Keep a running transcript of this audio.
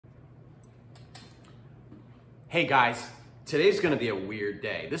Hey guys, today's gonna be a weird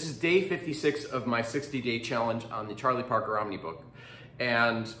day. This is day 56 of my 60-day challenge on the Charlie Parker Omnibook,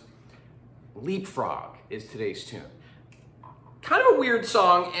 and Leapfrog is today's tune. Kind of a weird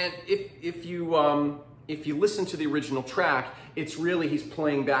song, and if you listen to the original track, it's really, he's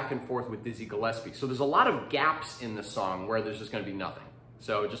playing back and forth with Dizzy Gillespie. So there's a lot of gaps in the song where there's just gonna be nothing.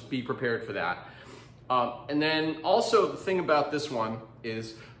 So just be prepared for that. And then also the thing about this one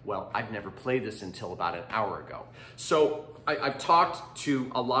is, well, I've never played this until about an hour ago. So I've talked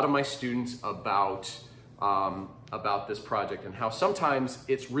to a lot of my students about this project and how sometimes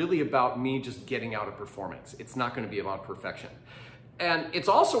it's really about me just getting out a performance. It's not going to be about perfection. And it's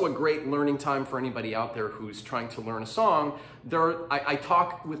also a great learning time for anybody out there who's trying to learn a song. I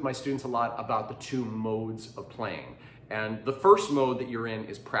talk with my students a lot about the two modes of playing. And the first mode that you're in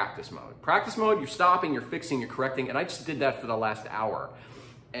is practice mode. Practice mode, you're stopping, you're fixing, you're correcting, and I just did that for the last hour.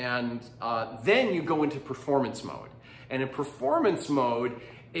 And then you go into performance mode. And in performance mode,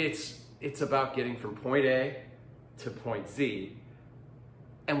 it's about getting from point A to point Z.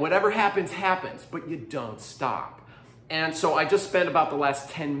 And whatever happens, happens, but you don't stop. And so I just spent about the last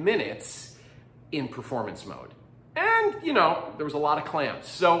 10 minutes in performance mode. And, you know, there was a lot of clamps.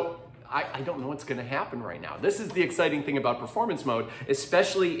 So I don't know what's gonna happen right now. This is the exciting thing about performance mode,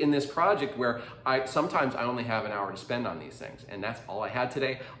 especially in this project where sometimes I only have an hour to spend on these things. And that's all I had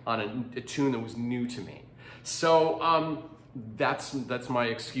today on a tune that was new to me. So that's my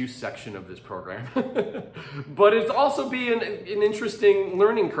excuse section of this program. But it's also be an interesting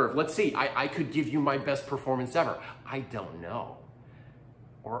learning curve. Let's see, I could give you my best performance ever. I don't know.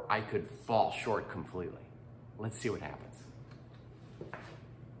 Or I could fall short completely. Let's see what happens.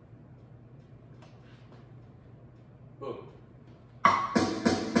 Boom.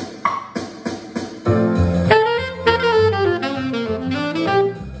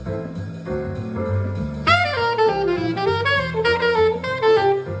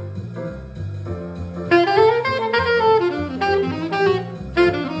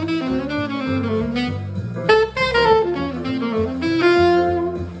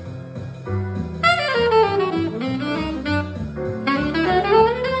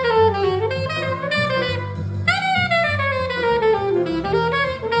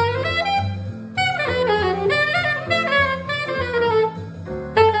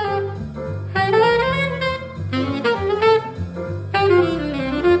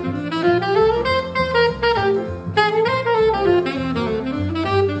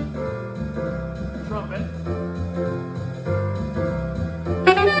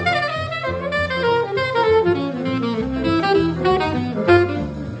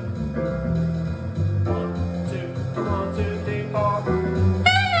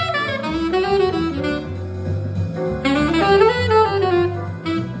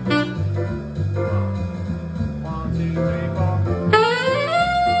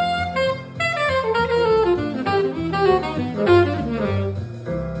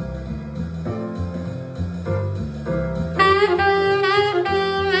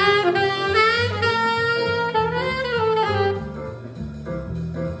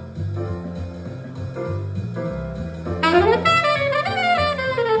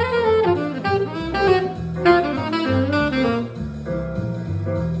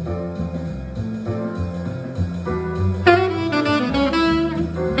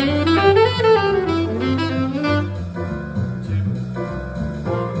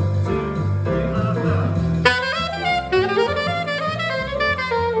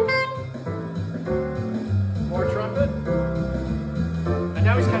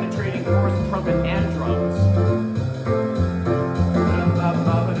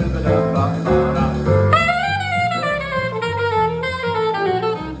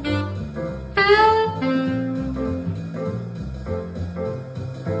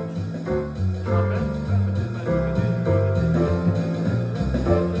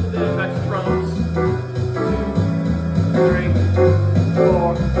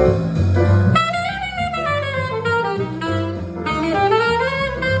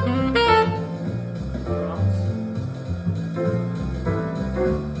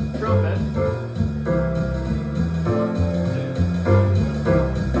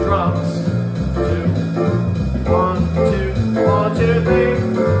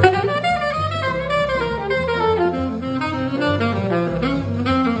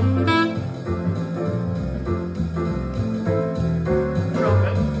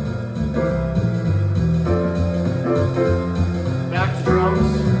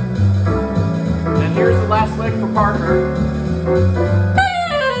 Last leg for Parker.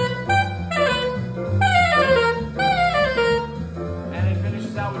 And it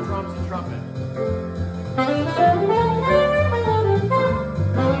finishes out with drums and trumpet.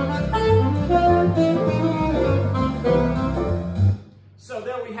 So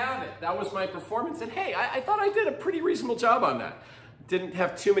there we have it. That was my performance, and hey, I thought I did a pretty reasonable job on that. Didn't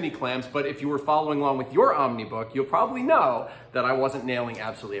have too many clams, but if you were following along with your Omnibook, you'll probably know that I wasn't nailing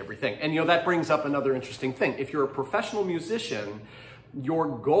absolutely everything. And you know, that brings up another interesting thing. If you're a professional musician, your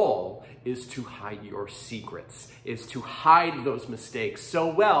goal is to hide your secrets, is to hide those mistakes so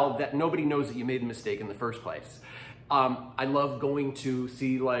well that nobody knows that you made a mistake in the first place. I love going to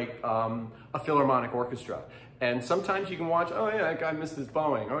see like a philharmonic orchestra. And sometimes you can watch, oh yeah, that guy missed his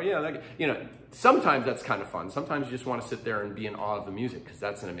bowing. Oh yeah, that guy, you know, sometimes that's kind of fun. Sometimes you just want to sit there and be in awe of the music because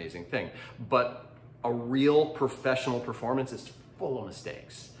that's an amazing thing. But a real professional performance is full of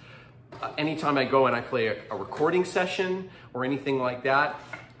mistakes. Anytime I go and I play a recording session or anything like that,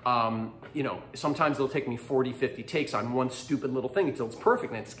 you know, sometimes it'll take me 40, 50 takes on one stupid little thing until it's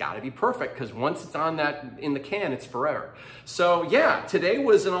perfect, and it's got to be perfect because once it's on that in the can, it's forever. So yeah, today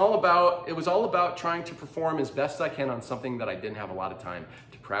was all about trying to perform as best I can on something that I didn't have a lot of time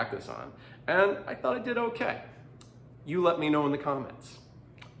to practice on, and I thought I did okay. You let me know in the comments.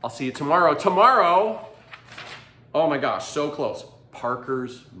 I'll see you tomorrow. Tomorrow, oh my gosh, so close.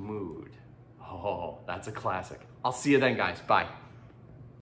 Parker's Mood. Oh, that's a classic. I'll see you then, guys. Bye.